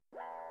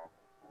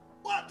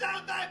You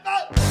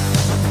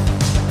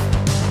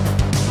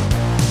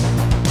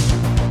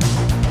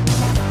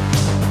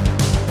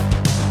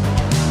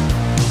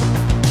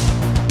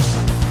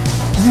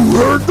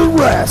heard the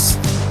rest.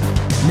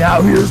 Now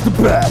here's the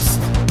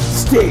best.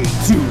 Stay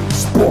Tuned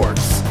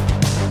Sports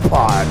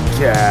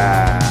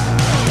Podcast.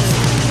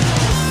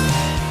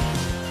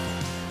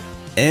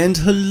 And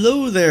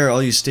hello there,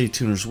 all you Stay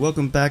Tuners.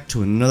 Welcome back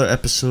to another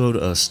episode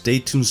of Stay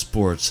Tuned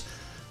Sports,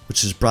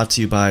 which is brought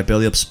to you by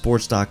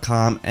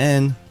BellyUpSports.com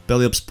and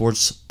Belly Up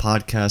Sports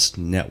Podcast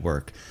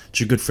Network. It's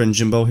your good friend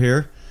Jimbo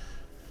here.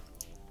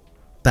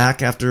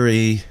 Back after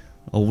a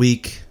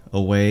week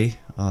away.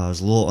 I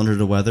was a little under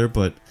the weather,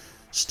 but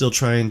still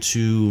trying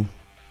to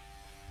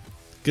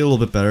get a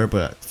little bit better.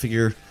 But I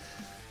figure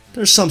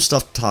there's some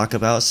stuff to talk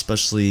about,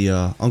 especially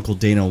Uncle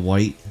Dana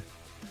White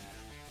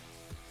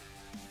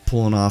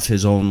pulling off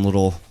his own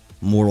little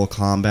Mortal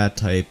Kombat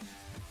type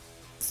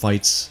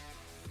fights,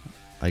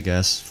 I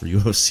guess, for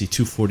UFC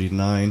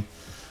 249.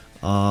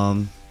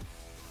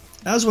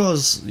 As well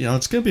as,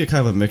 it's going to be a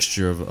kind of a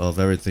mixture of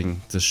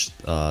everything this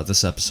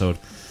episode.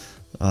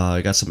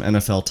 I got some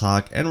NFL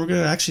talk, and we're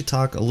going to actually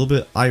talk a little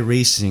bit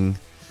iRacing.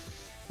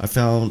 I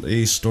found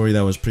a story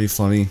that was pretty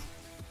funny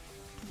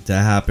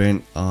that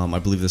happened, I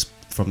believe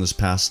from this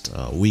past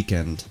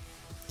weekend.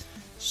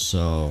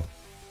 So,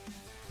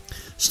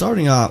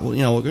 starting out, we're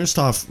going to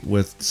start off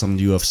with some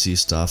UFC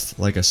stuff.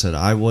 Like I said,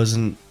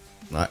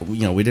 we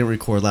didn't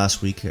record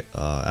last week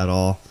at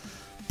all,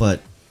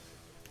 but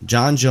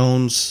Jon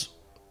Jones,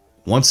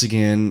 once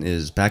again,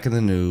 is back in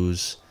the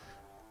news.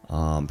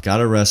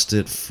 Got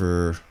arrested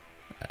for,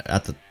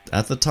 at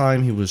the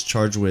time, he was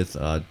charged with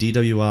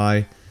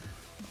DWI.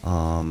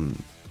 I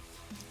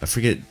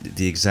forget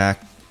the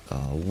exact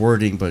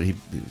wording, but he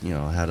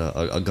had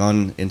a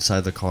gun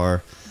inside the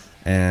car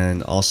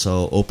and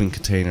also open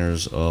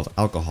containers of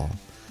alcohol.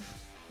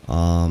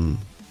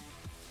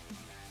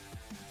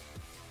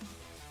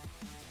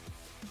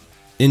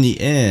 In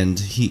the end,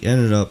 he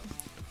ended up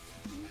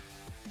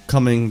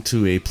coming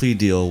to a plea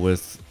deal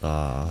with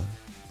the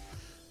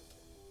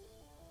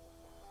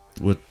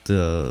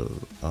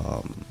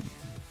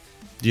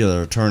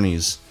other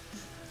attorneys,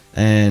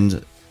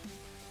 and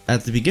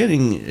at the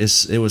beginning,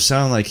 it was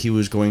sounding like he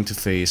was going to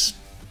face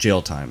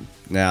jail time.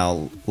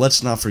 Now,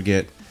 let's not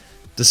forget,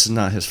 this is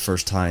not his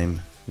first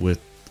time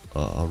with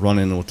a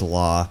run-in with the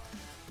law.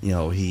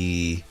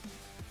 He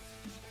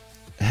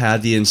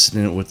had the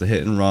incident with the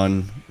hit and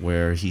run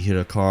where he hit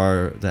a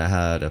car that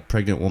had a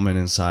pregnant woman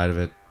inside of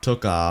it,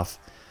 took off,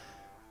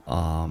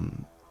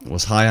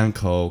 was high on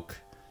coke.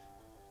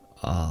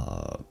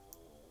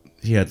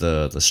 He had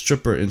the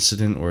stripper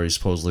incident where he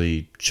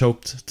supposedly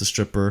choked the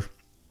stripper.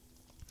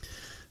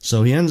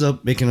 So he ends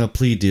up making a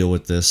plea deal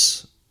with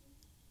this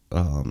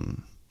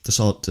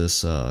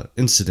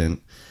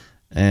incident,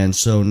 and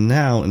so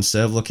now,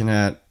 instead of looking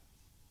at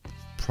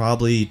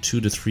probably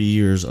 2 to 3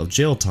 years of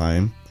jail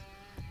time,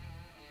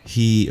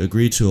 he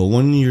agreed to a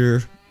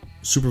 1-year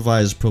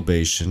supervised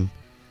probation.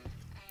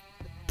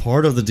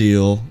 Part of the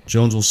deal,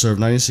 Jones will serve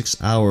 96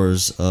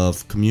 hours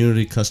of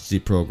community custody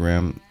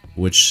program,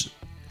 which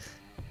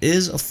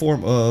is a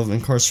form of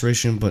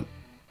incarceration, but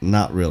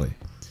not really.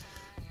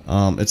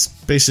 It's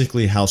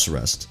basically house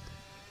arrest.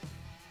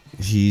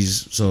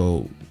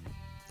 So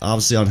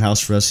obviously on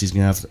house arrest, he's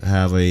gonna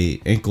have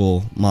a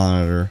ankle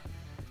monitor.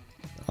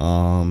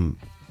 I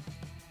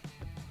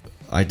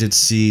did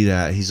see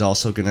that he's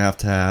also gonna have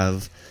to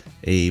have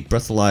a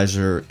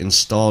breathalyzer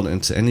installed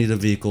into any of the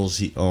vehicles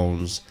he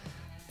owns,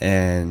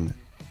 and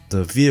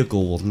the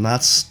vehicle will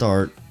not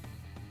start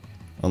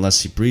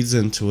unless he breathes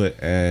into it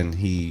and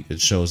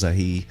it shows that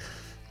he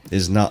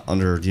is not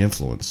under the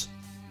influence.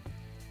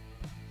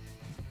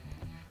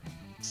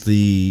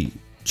 The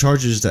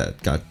charges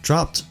that got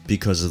dropped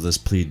because of this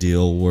plea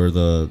deal were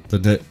the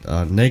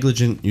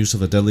negligent use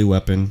of a deadly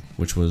weapon,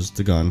 which was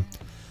the gun,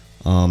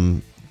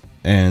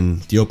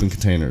 and the open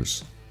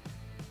containers.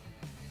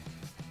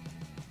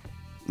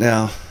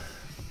 Now,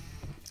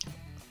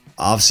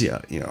 obviously,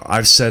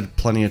 I've said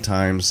plenty of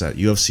times that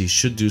UFC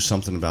should do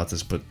something about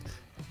this, but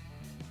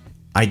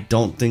I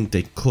don't think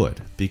they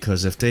could,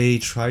 because if they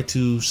try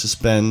to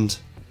suspend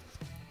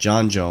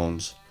Jon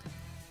Jones,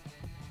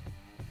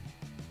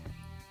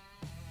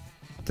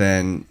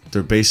 then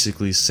they're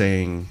basically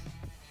saying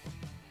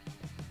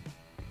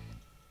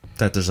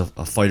that there's a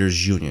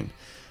fighters union.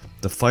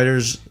 The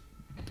fighters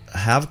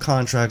have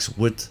contracts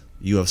with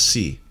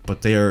UFC,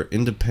 but they are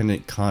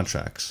independent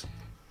contracts,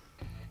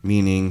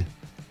 meaning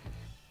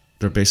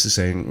they're basically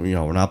saying,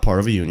 we're not part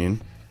of a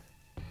union,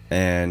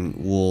 and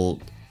we'll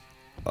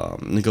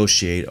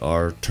negotiate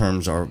our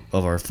terms of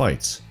our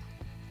fights.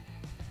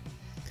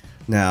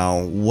 Now,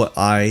 what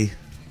I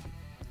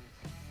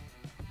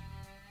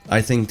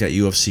think that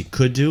UFC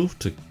could do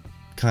to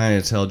kind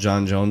of tell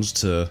Jon Jones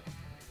to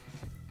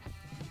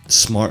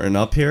smarten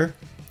up here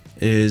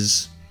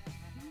is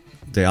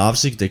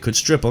they could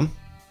strip him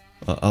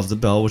of the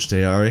belt, which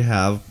they already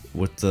have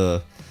with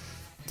the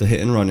hit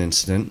and run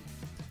incident.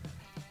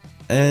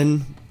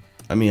 And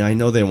I mean, I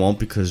know they won't,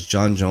 because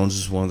Jon Jones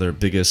is one of their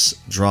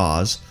biggest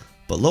draws,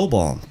 but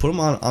lowball him. Put him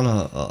on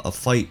a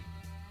fight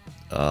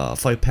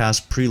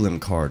pass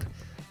prelim card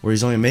where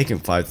he's only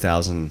making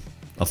 $5,000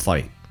 a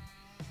fight.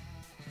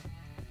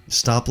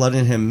 Stop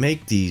letting him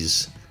make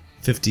these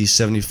 $50,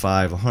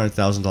 $75,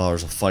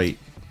 $100,000 a fight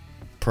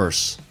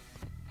purse.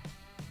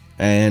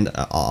 And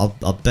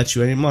I'll bet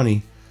you any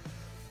money,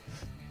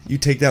 you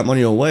take that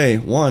money away,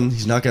 one,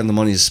 he's not getting the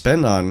money to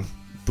spend on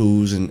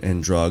booze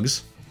and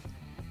drugs,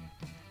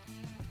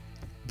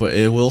 but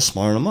it will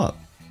smarten him up.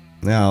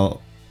 Now,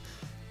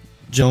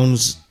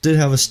 Jones did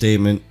have a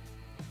statement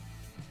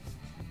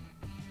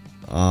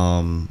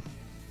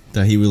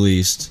that he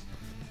released,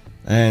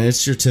 and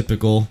it's your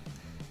typical,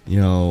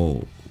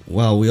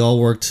 well, we all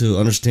work to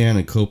understand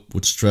and cope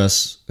with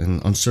stress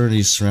and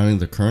uncertainties surrounding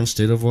the current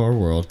state of our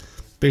world.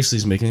 Basically,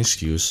 he's making an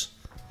excuse.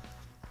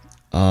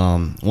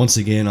 Once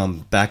again,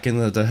 I'm back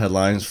in the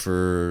headlines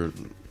for,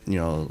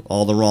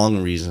 all the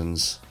wrong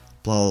reasons,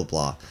 blah, blah,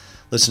 blah.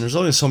 Listen, there's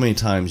only so many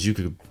times you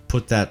could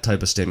put that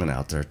type of statement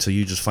out there till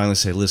you just finally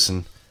say,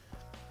 listen,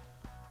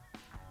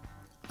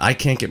 I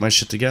can't get my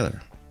shit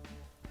together.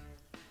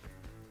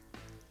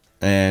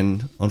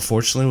 And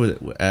unfortunately,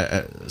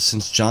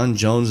 since John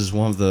Jones is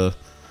one of the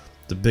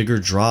bigger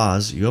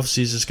draws,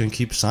 UFC is just going to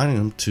keep signing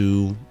him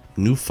to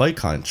new fight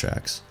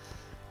contracts.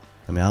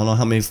 I mean, I don't know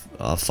how many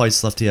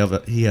fights left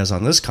he has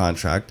on this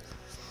contract,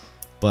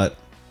 but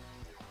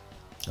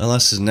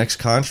unless his next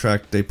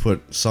contract they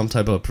put some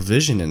type of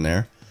provision in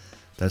there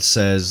that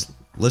says,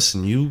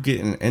 listen, you get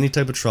in any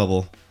type of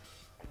trouble,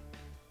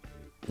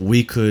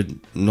 we could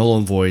null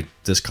and void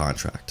this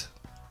contract.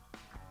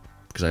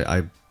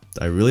 Because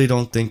I really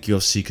don't think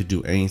UFC could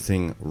do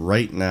anything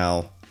right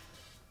now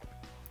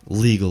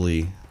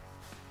legally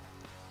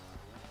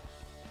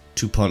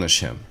to punish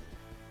him.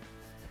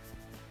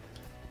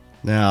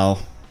 Now,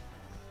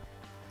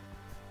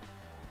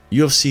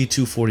 UFC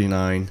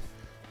 249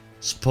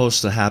 is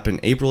supposed to happen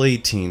April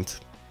 18th.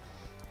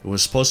 It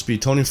was supposed to be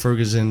Tony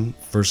Ferguson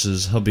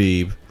versus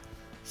Khabib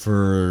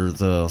for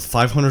the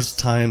 500th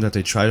time that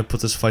they tried to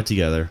put this fight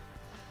together.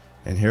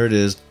 And here it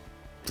is,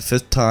 the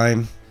 5th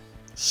time,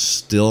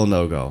 still a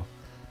no-go.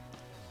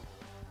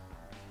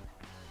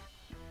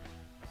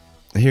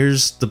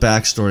 Here's the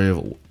backstory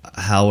of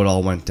how it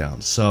all went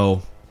down.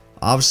 So,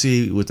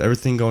 obviously, with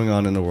everything going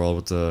on in the world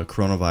with the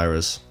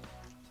coronavirus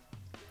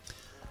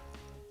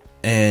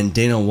and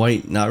Dana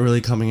White not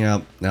really coming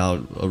out.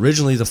 Now,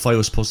 originally the fight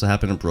was supposed to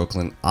happen in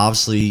Brooklyn.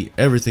 Obviously,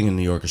 everything in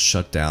New York is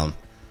shut down,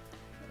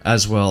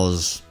 as well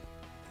as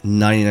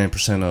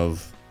 99%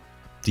 of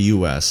the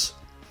US.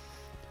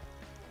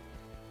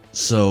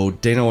 So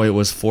Dana White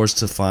was forced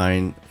to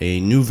find a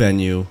new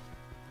venue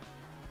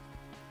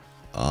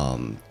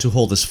to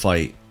hold this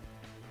fight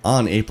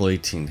on April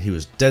 18th. He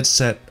was dead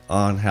set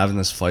on having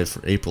this fight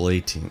for April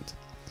 18th.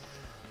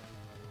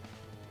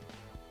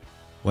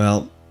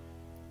 Well,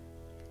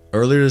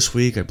 earlier this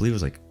week, I believe it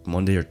was like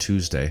Monday or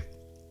Tuesday,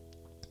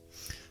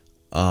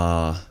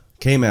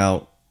 came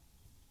out,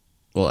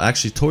 well,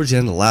 actually towards the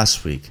end of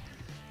last week,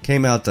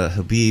 came out that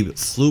Khabib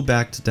flew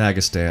back to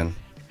Dagestan,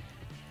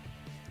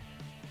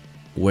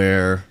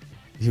 where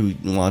he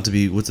wanted to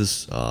be with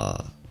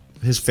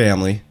his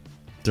family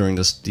during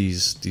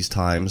these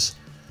times,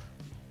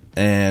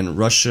 and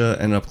Russia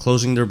ended up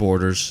closing their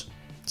borders,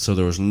 so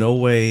there was no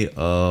way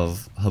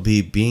of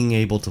Khabib being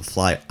able to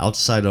fly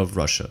outside of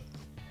Russia.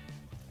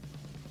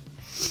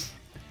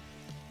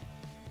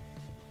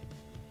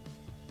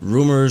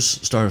 Rumors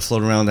started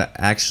floating around that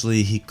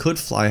actually he could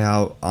fly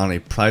out on a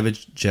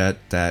private jet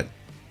that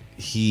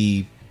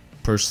he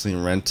personally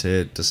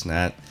rented, this and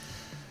that.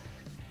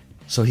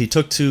 So he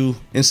took to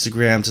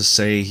Instagram to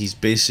say he's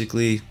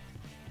basically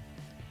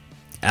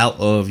out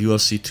of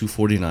UFC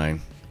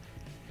 249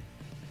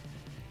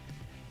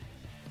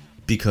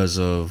 because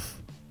of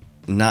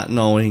not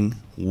knowing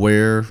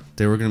where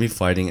they were going to be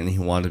fighting, and he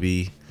wanted to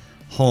be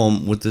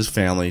home with his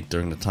family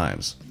during the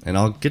times. And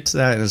I'll get to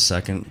that in a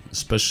second,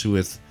 especially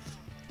with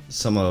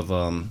some of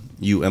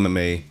you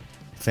MMA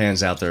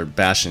fans out there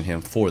bashing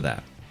him for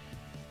that.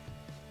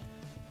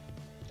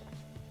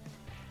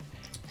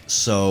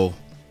 So,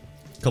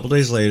 a couple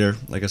days later,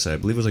 like I said, I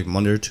believe it was like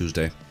Monday or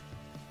Tuesday,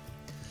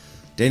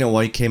 Dana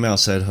White came out and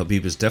said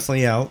Khabib is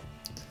definitely out,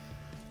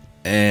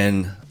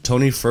 and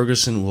Tony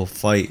Ferguson will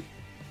fight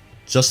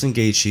Justin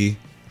Gaethje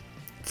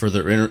for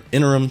their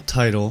interim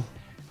title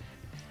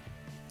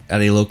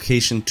at a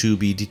location to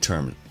be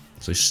determined.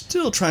 So he's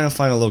still trying to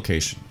find a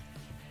location.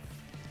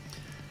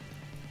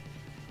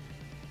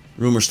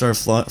 Rumors started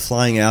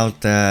flying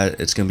out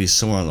that it's going to be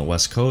somewhere on the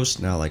West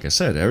Coast. Now, like I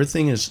said,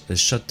 everything is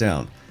shut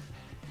down.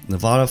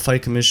 Nevada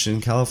Fight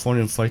Commission,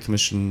 California Fight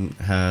Commission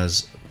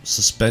has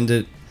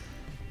suspended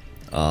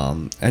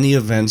any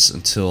events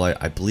until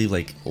I believe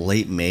like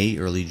late May,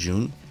 early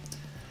June.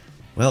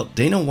 Well,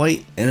 Dana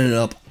White ended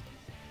up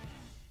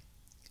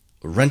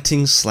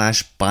renting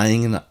 /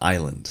 buying an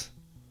island.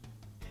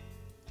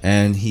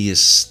 And he is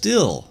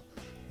still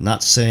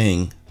not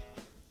saying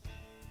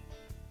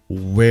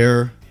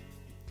where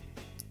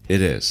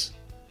it is.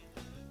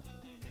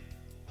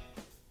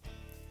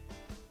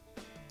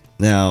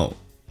 Now,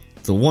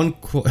 the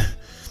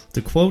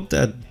The quote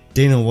that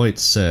Dana White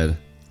said,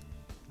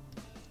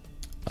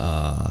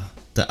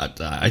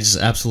 that I just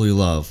absolutely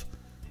love,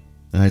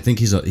 and I think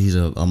he's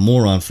a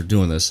moron for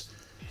doing this.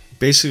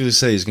 Basically, to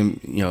say he's gonna,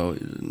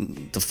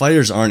 the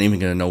fighters aren't even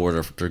gonna know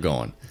where they're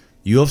going.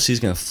 UFC is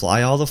gonna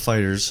fly all the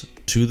fighters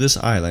to this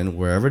island,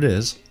 wherever it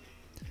is,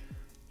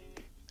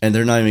 and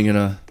they're not even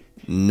gonna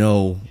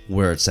know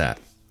where it's at.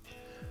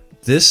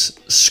 This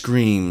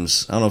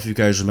screams, I don't know if you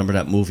guys remember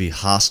that movie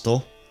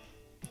Hostel,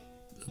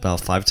 about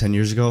 5-10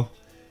 years ago.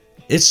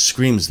 It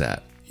screams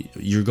that.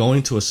 You're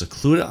going to a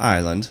secluded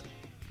island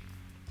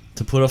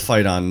to put a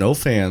fight on, no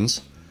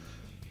fans,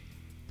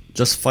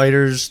 just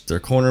fighters, their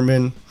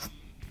cornermen,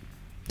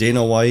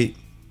 Dana White,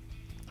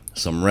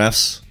 some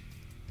refs.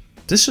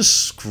 This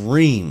just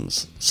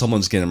screams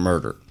someone's getting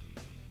murdered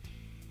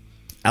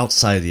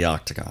outside the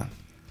octagon.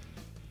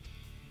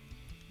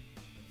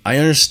 I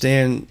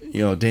understand,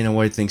 Dana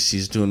White thinks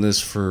he's doing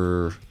this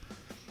for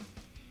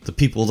the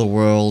people of the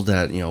world,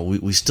 that,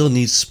 we still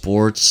need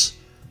sports,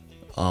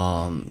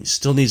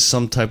 still need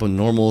some type of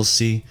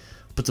normalcy,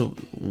 but the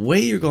way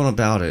you're going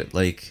about it,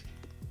 like,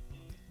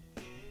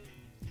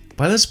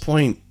 by this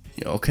point,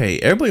 okay,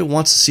 everybody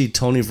wants to see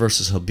Tony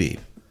versus Khabib.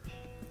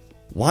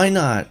 Why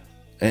not?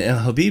 And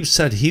Khabib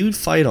said he would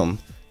fight him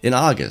in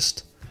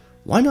August.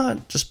 Why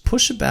not just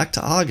push it back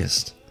to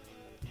August?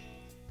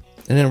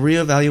 And then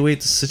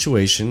reevaluate the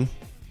situation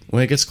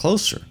when it gets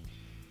closer.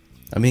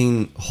 I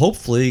mean,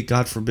 hopefully,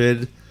 God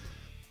forbid,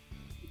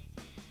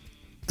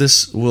 the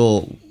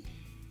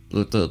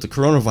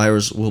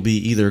coronavirus will be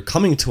either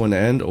coming to an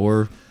end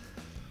or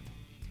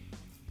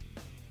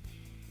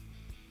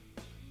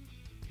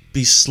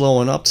be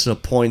slowing up to the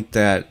point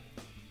that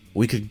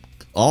we could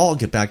all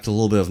get back to a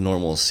little bit of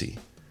normalcy.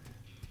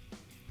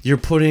 You're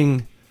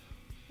putting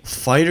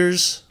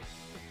fighters'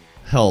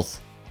 health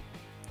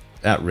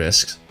at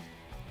risk.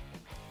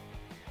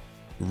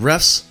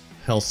 Refs'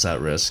 health's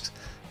at risk.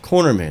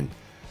 Cornermen.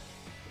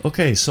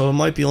 Okay, so it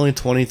might be only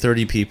 20,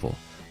 30 people.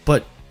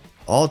 But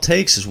all it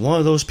takes is one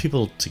of those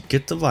people to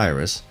get the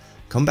virus,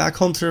 come back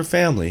home to their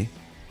family,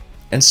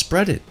 and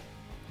spread it.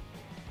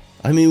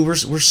 I mean, we're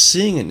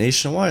seeing it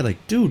nationwide.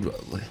 Like, dude,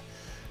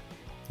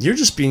 you're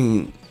just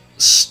being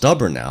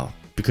stubborn now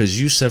because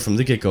you said from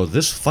the get-go,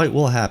 this fight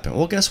will happen.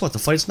 Well, guess what? The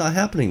fight's not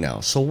happening now.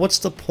 So what's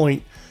the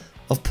point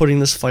of putting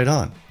this fight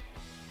on?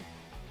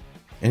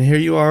 And here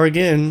you are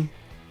again,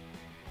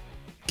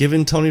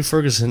 giving Tony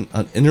Ferguson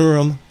an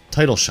interim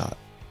title shot.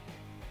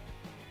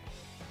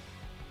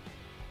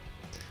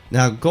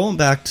 Now, going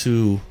back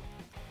to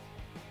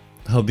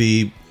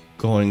Khabib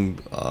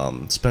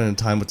spending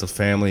time with the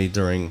family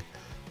during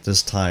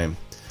this time,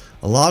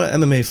 a lot of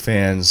MMA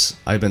fans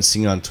I've been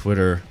seeing on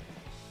Twitter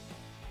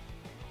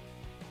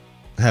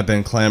have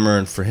been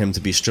clamoring for him to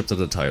be stripped of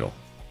the title.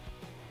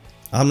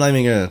 I'm not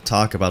even going to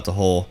talk about the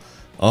whole,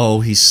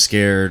 oh, he's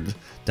scared,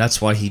 that's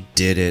why he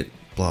did it,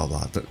 blah,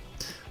 blah.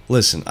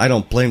 Listen, I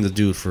don't blame the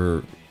dude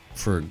for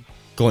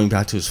going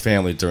back to his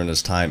family during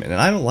this time, and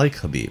I don't like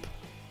Khabib.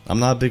 I'm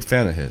not a big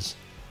fan of his.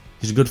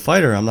 He's a good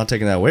fighter, I'm not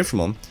taking that away from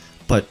him,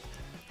 but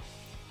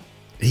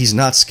he's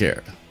not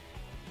scared.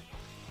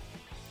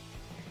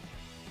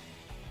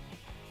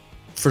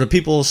 For the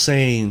people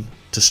saying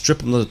to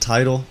strip him of the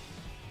title,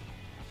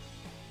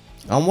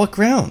 on what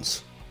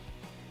grounds?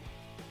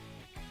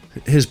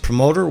 His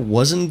promoter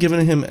wasn't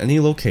giving him any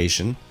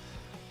location.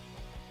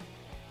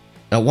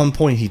 At one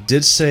point, he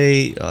did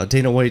say,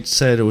 Dana White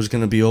said it was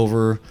going to be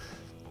over.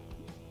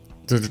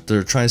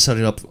 They're trying to set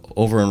it up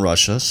over in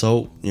Russia.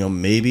 So,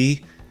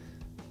 maybe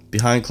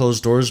behind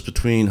closed doors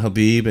between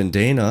Khabib and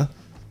Dana,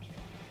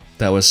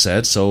 that was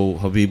said. So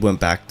Khabib went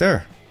back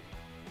there.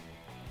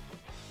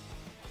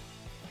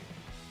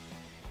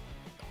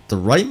 The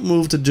right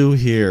move to do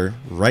here,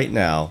 right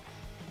now,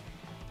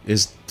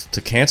 is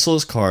to cancel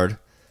his card.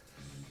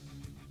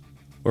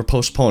 Or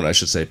postpone, I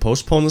should say.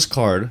 Postpone this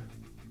card.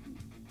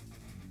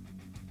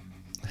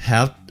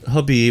 Have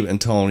Khabib and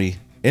Tony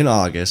in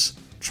August.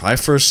 Try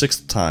for a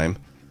 6th time.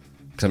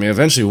 Because,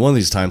 eventually one of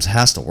these times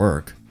has to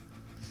work.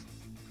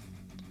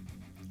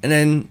 And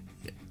then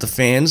the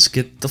fans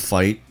get the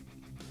fight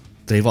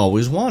they've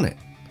always wanted.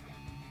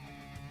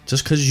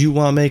 Just because you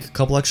want to make a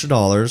couple extra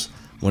dollars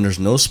when there's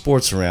no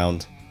sports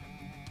around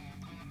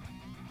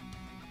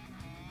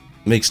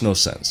makes no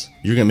sense.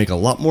 You're going to make a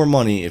lot more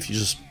money if you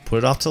just put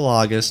it off till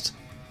August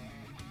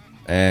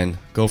and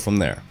go from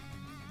there.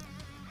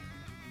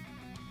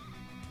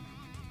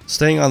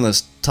 Staying on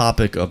this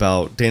topic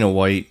about Dana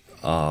White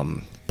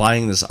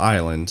buying this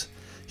island,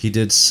 he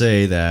did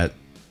say that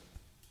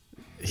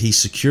he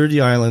secured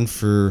the island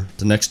for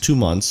the next 2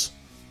 months,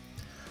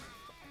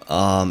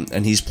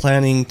 and he's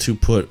planning to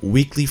put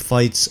weekly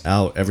fights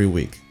out every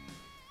week.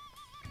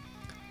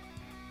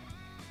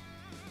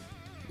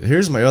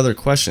 Here's my other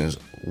question: is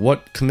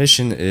what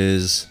commission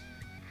is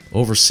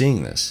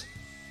overseeing this?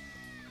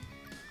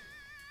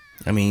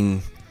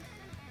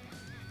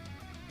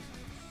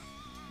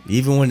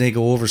 Even when they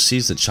go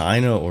overseas to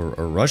China or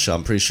Russia,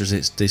 I'm pretty sure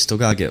they still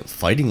gotta get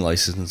fighting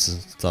licenses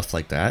and stuff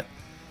like that.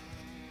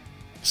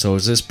 So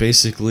is this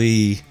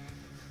basically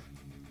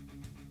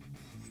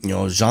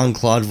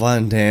Jean-Claude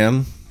Van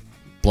Damme,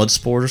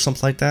 Bloodsport or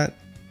something like that,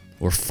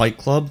 or Fight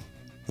Club.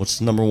 What's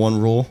the number one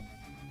rule?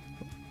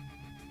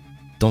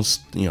 Don't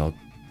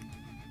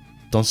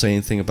say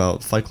anything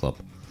about Fight Club.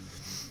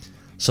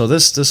 So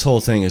this whole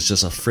thing is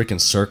just a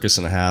freaking circus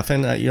and a half,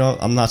 and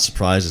I'm not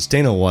surprised. It's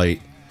Dana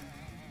White.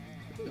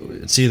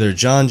 It's either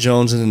John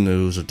Jones in the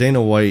news, or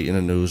Dana White in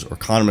the news, or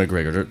Conor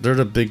McGregor. They're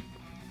the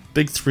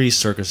big three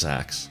circus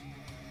acts.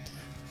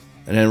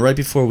 And then right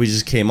before we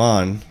just came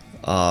on,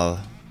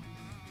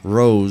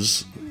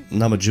 Rose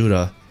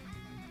Namajunas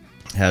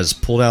has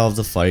pulled out of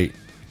the fight.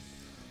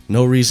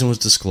 No reason was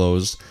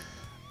disclosed.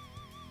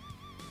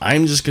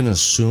 I'm just gonna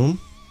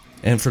assume,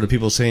 and for the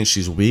people saying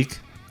she's weak,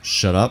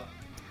 shut up.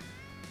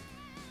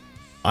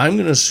 I'm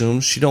gonna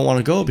assume she don't want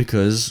to go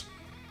because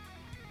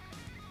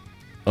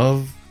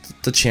of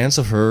the chance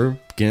of her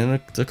getting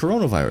the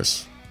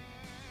coronavirus.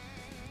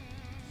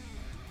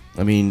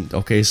 I mean,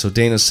 okay, so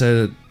Dana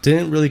said it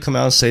didn't really come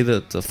out and say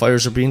that the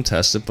fighters are being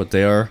tested, but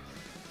they are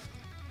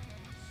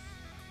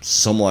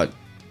somewhat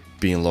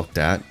being looked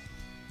at.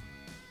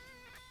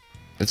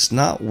 It's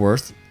not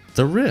worth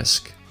the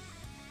risk.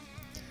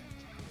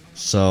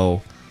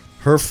 So,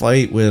 her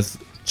fight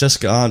with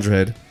Jessica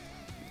Andrade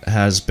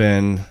has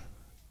been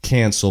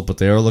canceled, but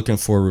they are looking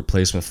for a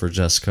replacement for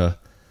Jessica.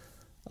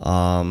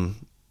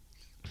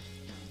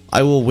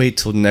 I will wait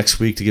till next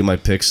week to get my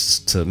picks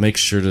to make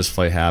sure this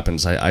fight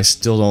happens. I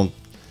still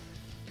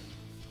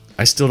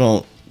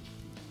don't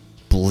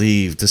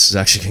believe this is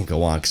actually going to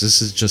go on, because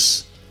this is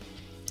just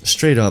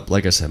straight up,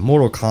 like I said,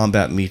 Mortal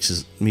Kombat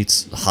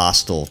meets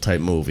Hostile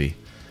type movie.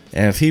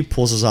 And if he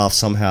pulls this off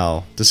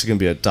somehow, this is going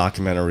to be a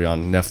documentary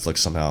on Netflix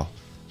somehow.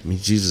 I mean,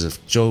 Jesus,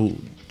 if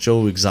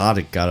Joe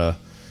Exotic got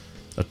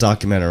a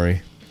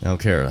documentary, I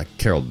don't care. Like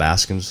Carol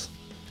Baskins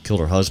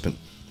killed her husband.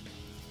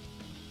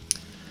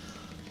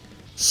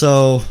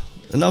 So,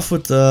 enough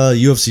with the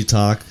UFC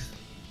talk.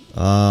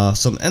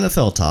 Some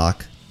NFL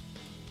talk.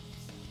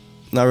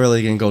 Not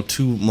really going to go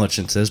too much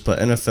into this, but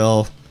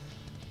NFL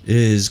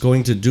is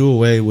going to do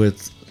away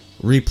with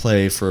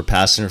replay for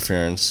pass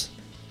interference,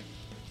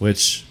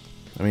 which,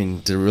 I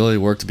mean, did it really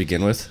work to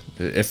begin with?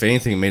 If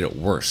anything, it made it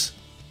worse.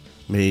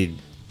 Made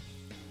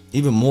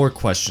even more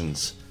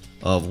questions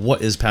of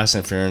what is pass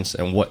interference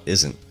and what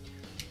isn't.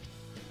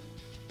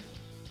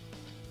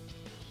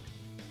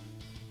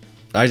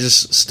 I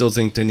just still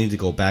think they need to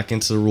go back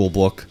into the rule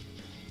book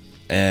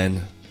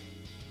and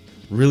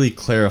really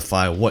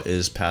clarify what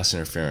is pass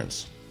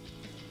interference.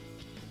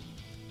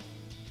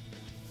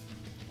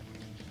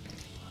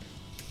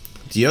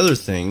 The other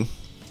thing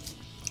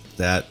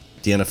that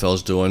the NFL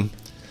is doing,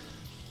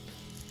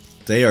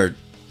 they are,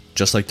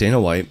 just like Dana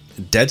White,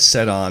 dead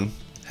set on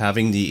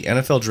having the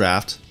NFL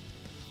draft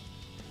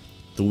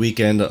the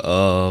weekend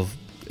of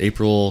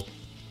April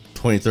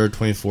 23rd,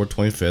 24th,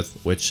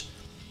 25th, which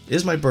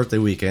is my birthday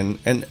weekend.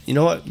 And you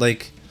know what?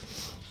 Like,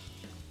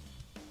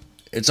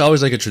 it's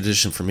always like a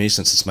tradition for me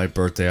since it's my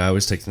birthday. I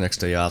always take the next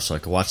day off so I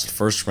can watch the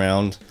first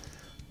round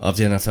of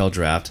the NFL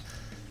draft.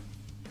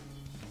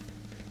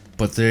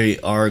 But they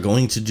are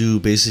going to do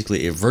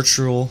basically a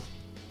virtual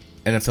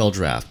NFL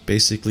draft,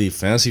 basically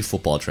fantasy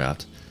football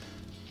draft.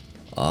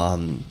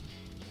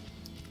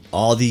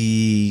 All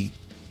the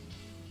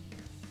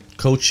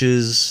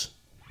coaches,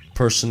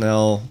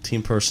 personnel,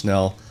 team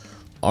personnel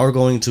are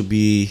going to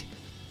be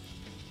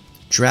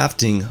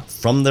drafting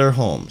from their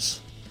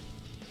homes.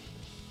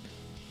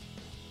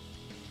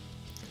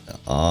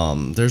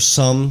 There's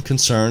some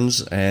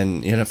concerns,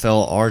 and the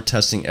NFL are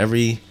testing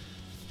every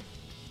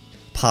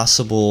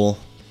possible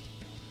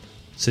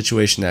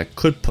situation that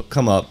could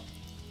come up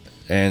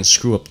and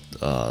screw up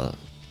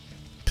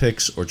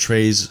picks or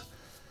trades.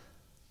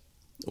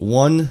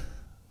 One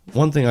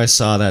thing I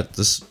saw that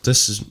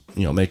this is,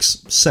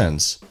 makes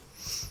sense.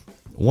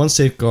 One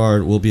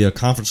safeguard will be a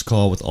conference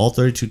call with all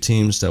 32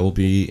 teams that will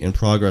be in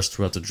progress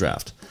throughout the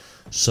draft.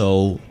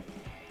 So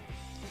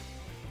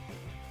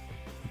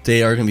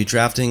they are going to be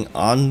drafting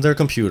on their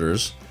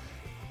computers,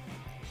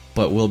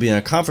 but will be in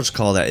a conference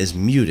call that is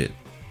muted.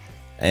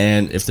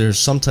 And if there's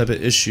some type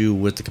of issue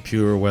with the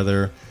computer,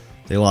 whether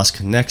they lost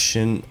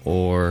connection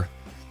or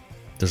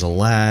there's a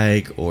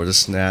lag or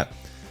this and that,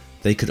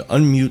 they could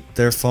unmute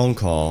their phone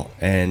call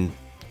and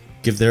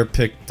give their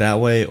pick that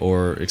way,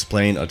 or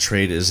explain a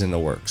trade is in the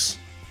works.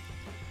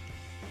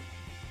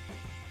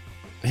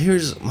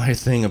 Here's my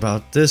thing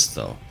about this,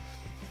 though.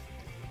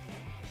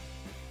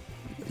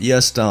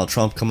 Yes, Donald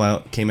Trump came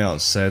out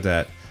and said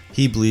that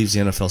he believes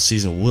the NFL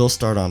season will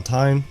start on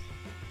time.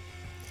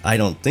 I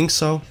don't think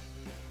so.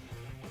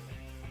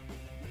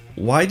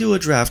 Why do a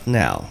draft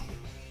now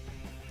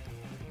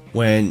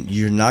when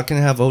you're not going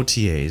to have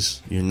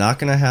OTAs? You're not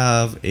going to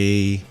have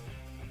I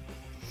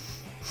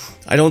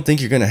don't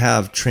think you're going to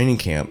have training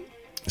camp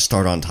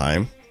start on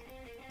time.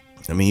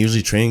 I mean,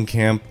 usually training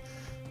camp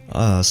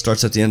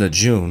starts at the end of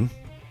June.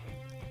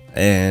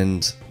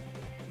 And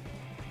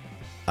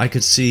I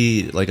could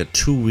see like a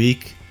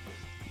 2-week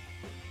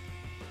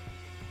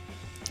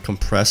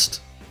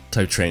compressed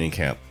type training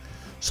camp.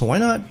 So why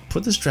not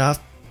put this draft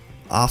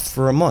off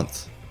for a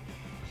month?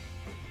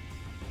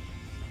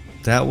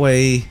 That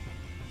way,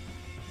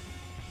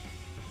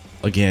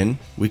 again,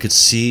 we could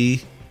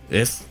see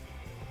if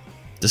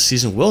the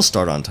season will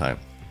start on time.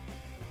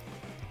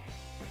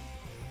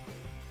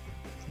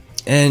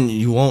 And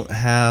you won't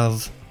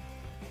have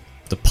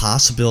the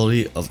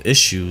possibility of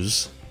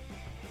issues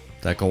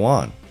that go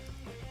on.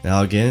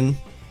 Now again,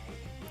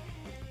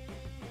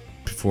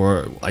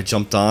 before I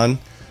jumped on,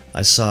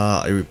 I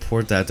saw a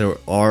report that there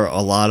are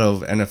a lot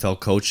of NFL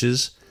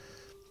coaches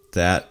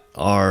that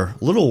are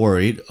a little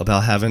worried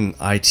about having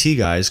IT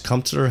guys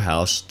come to their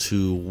house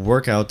to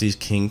work out these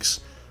kinks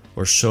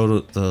or show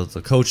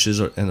the coaches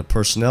and the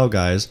personnel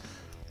guys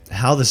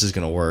how this is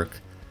going to work.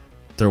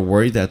 They're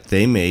worried that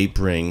they may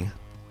bring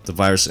the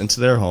virus into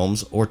their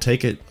homes or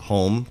take it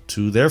home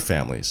to their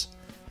families.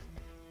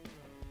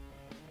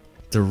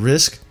 The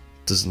risk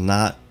does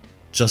not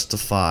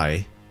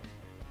justify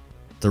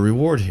the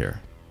reward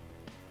here.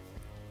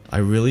 I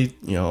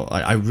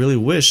really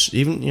wish,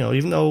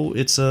 even though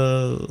it's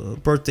a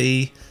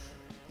birthday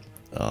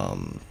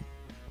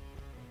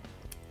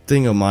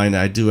thing of mine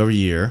that I do every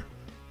year,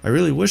 I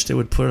really wish they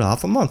would put it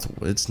off a month.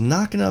 It's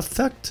not going to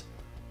affect,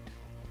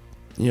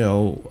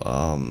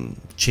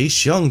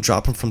 Chase Young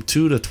dropping from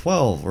 2 to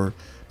 12, or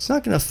it's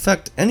not going to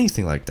affect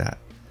anything like that.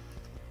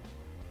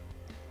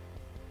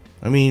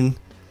 I mean,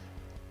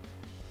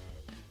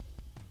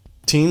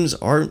 teams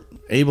aren't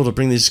able to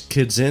bring these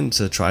kids in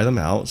to try them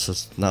out, so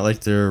it's not like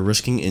they're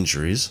risking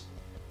injuries.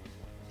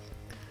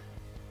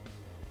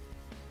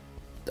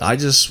 I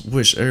just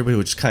wish everybody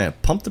would just kind of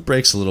pump the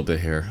brakes a little bit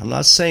here. I'm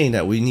not saying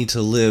that we need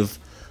to live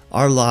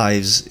our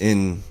lives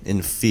in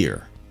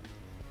fear,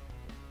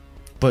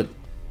 but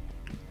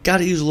got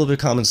to use a little bit of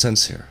common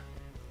sense here.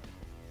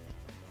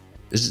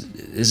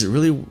 Is it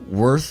really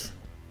worth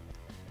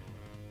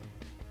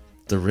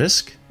the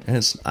risk?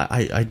 And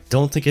I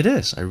don't think it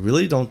is. I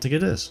really don't think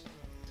it is.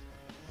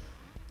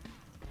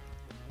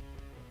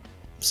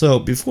 So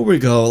before we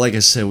go, like I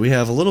said, we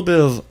have a little bit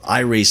of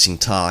iRacing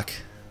talk,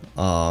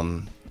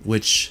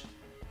 which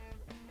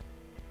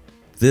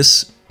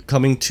this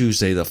coming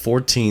Tuesday, the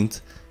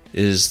 14th,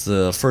 is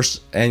the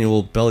first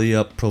annual Belly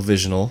Up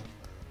Provisional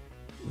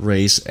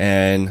race,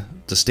 and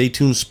the Stay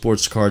Tuned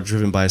sports car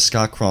driven by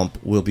Scott Crump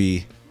will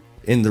be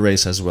in the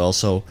race as well.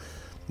 So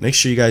make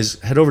sure you guys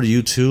head over to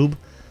YouTube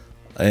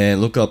and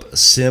look up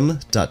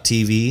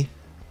sim.tv,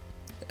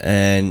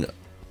 and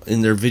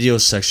in their video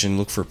section,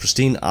 look for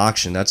Pristine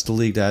Auction. That's the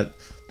league that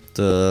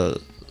the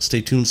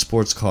Stay Tuned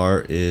sports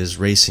car is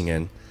racing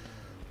in.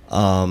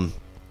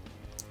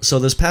 So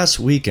this past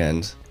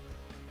weekend,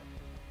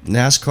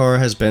 NASCAR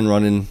has been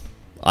running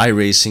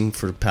iRacing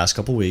for the past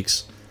couple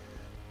weeks,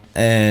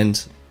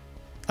 and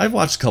I've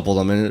watched a couple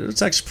of them, and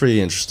it's actually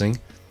pretty interesting.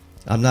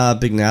 I'm not a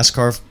big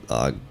NASCAR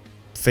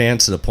fan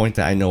to the point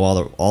that I know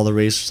all the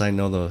racers. I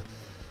know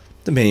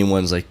the main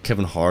ones like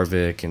Kevin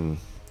Harvick and,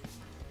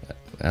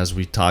 as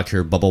we talk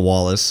here, Bubba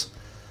Wallace.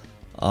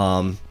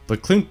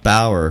 But Clint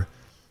Bauer,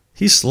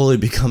 he's slowly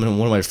becoming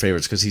one of my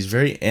favorites because he's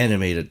very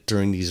animated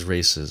during these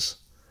races.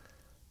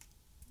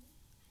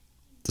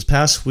 This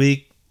past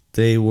week,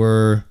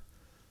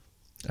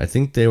 I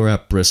think they were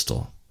at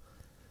Bristol.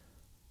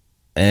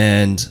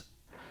 And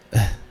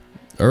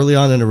early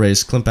on in the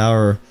race, Clint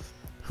Bauer,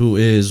 who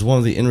is one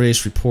of the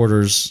in-race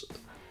reporters,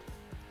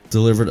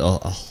 delivered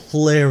a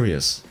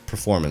hilarious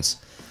performance.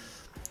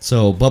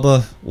 So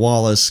Bubba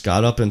Wallace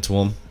got up into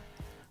him,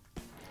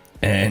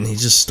 and he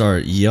just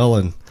started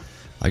yelling,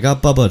 "I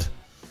got Bubbaed."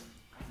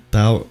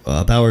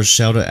 Bauer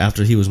shouted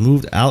after he was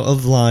moved out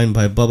of line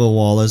by Bubba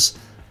Wallace,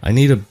 "I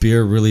need a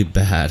beer really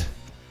bad."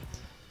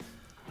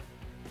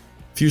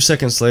 A few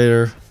seconds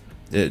later,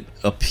 it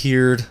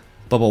appeared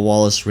Bubba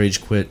Wallace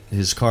rage quit.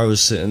 His car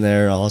was sitting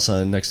there. All of a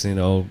sudden, next thing you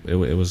know, it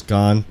was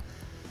gone.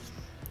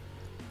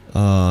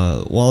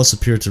 Wallace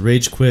appeared to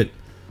rage quit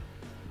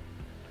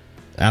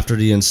after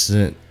the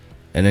incident,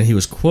 and then he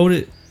was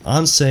quoted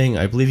on saying,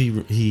 I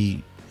believe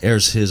he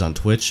airs his on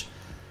Twitch.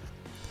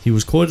 He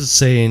was quoted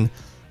saying,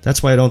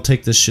 "That's why I don't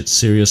take this shit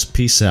serious.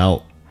 Peace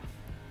out."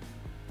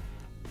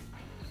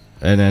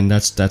 And then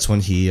that's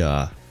when he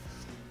ended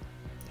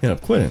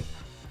up quitting.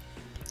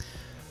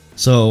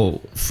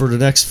 So for the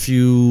next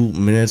few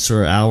minutes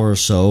or hour or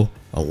so,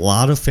 a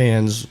lot of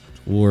fans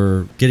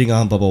were getting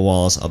on Bubba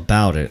Wallace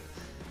about it.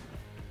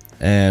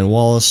 And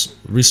Wallace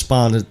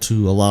responded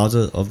to a lot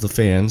of the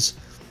fans.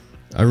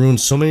 "I ruined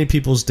so many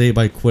people's day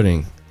by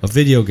quitting. A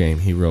video game,"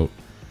 he wrote.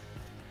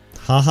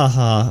 "Ha ha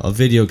ha, a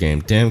video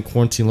game. Damn,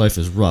 quarantine life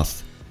is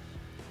rough."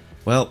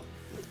 Well,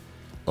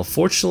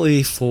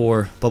 unfortunately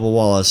for Bubba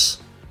Wallace,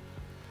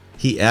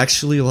 he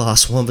actually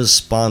lost one of his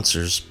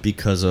sponsors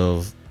because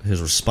of his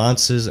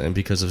responses and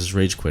because of his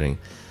rage quitting.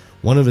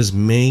 One of his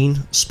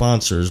main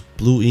sponsors,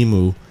 Blue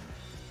Emu,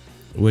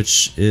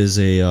 which is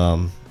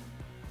a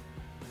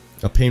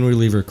pain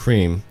reliever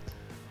cream,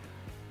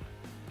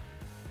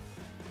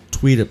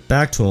 tweeted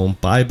back to him,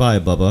 "Bye bye,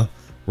 Bubba.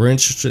 We're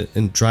interested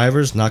in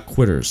drivers, not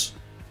quitters."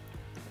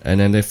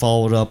 And then they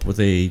followed up with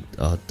a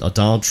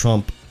Donald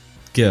Trump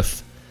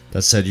gif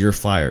that said, "You're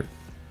fired."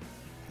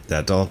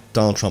 That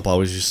Donald Trump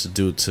always used to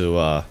do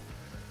to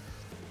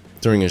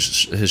during his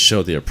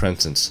show, The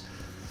Apprentice.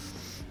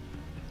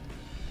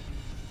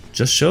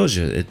 Just shows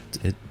you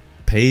it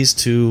pays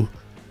to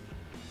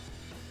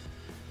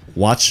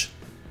watch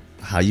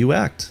how you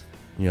act.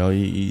 You know,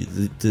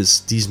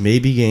 these may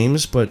be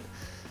games, but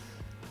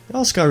you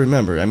also gotta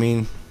remember, I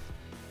mean,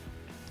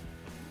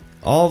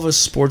 all of us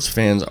sports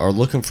fans are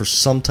looking for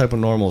some type of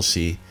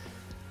normalcy,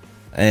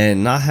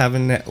 and not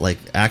having that, like,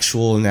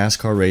 actual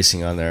NASCAR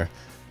racing on there.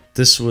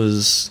 This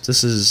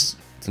is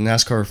the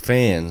NASCAR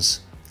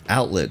fans'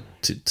 outlet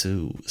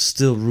to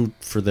still root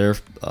for their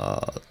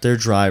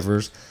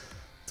drivers,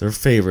 their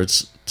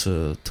favorites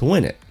to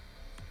win it.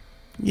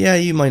 Yeah,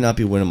 you might not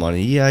be winning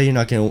money. Yeah, you're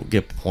not going to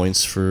get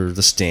points for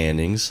the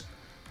standings.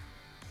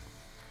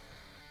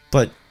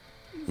 But,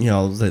 you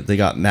know, they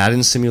got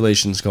Madden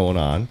simulations going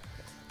on.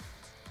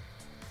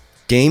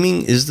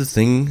 Gaming is the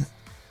thing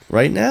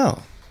right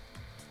now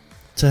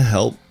to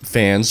help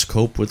fans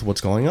cope with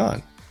what's going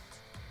on.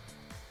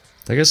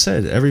 Like I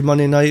said, every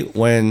Monday night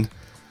when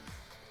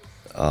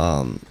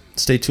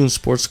Stay Tuned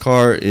Sports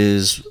Car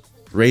is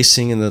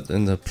racing in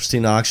the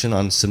Pristine auction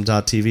on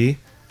Sim.tv,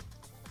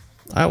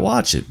 I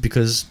watch it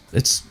because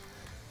it's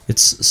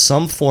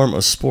some form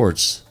of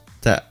sports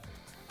that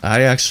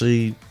I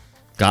actually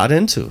got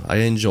into. I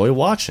enjoy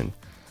watching.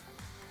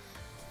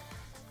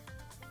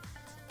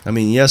 I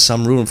mean, yes,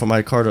 I'm rooting for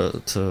my car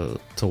to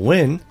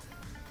win,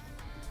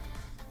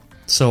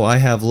 so I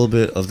have a little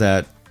bit of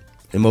that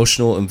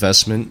emotional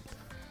investment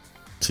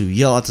to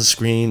yell at the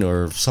screen,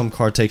 or if some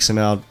car takes him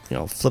out, you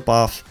know, flip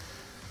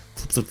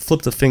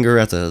the finger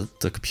at the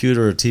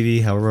computer or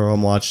TV, however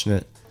I'm watching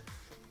it.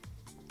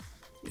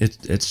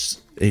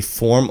 It's a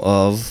form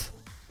of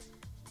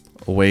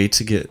a way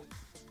to get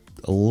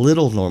a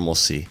little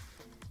normalcy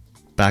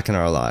back in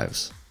our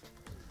lives.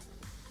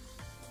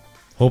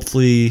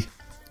 Hopefully,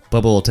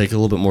 Bubba will take it a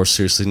little bit more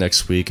seriously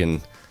next week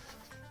and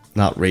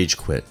not rage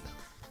quit.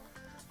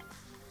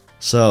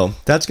 So,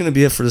 that's going to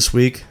be it for this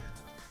week.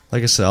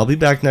 Like I said, I'll be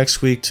back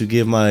next week to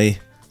give my,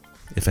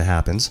 if it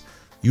happens,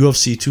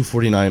 UFC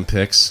 249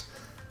 picks,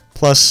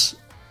 plus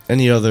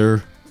any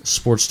other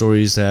sports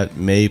stories that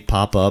may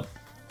pop up.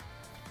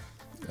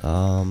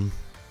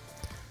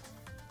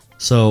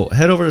 So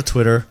head over to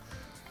Twitter,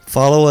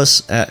 follow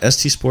us at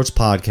ST Sports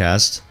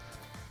Podcast,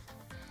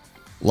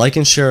 like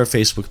and share our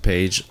Facebook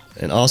page,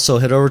 and also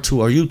head over to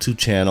our YouTube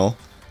channel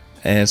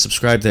and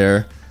subscribe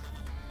there,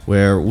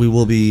 where we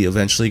will be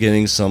eventually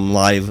getting some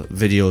live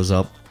videos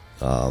up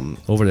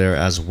over there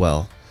as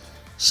well.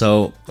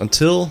 So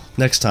until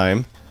next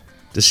time,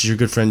 this is your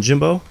good friend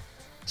Jimbo,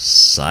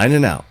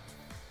 signing out.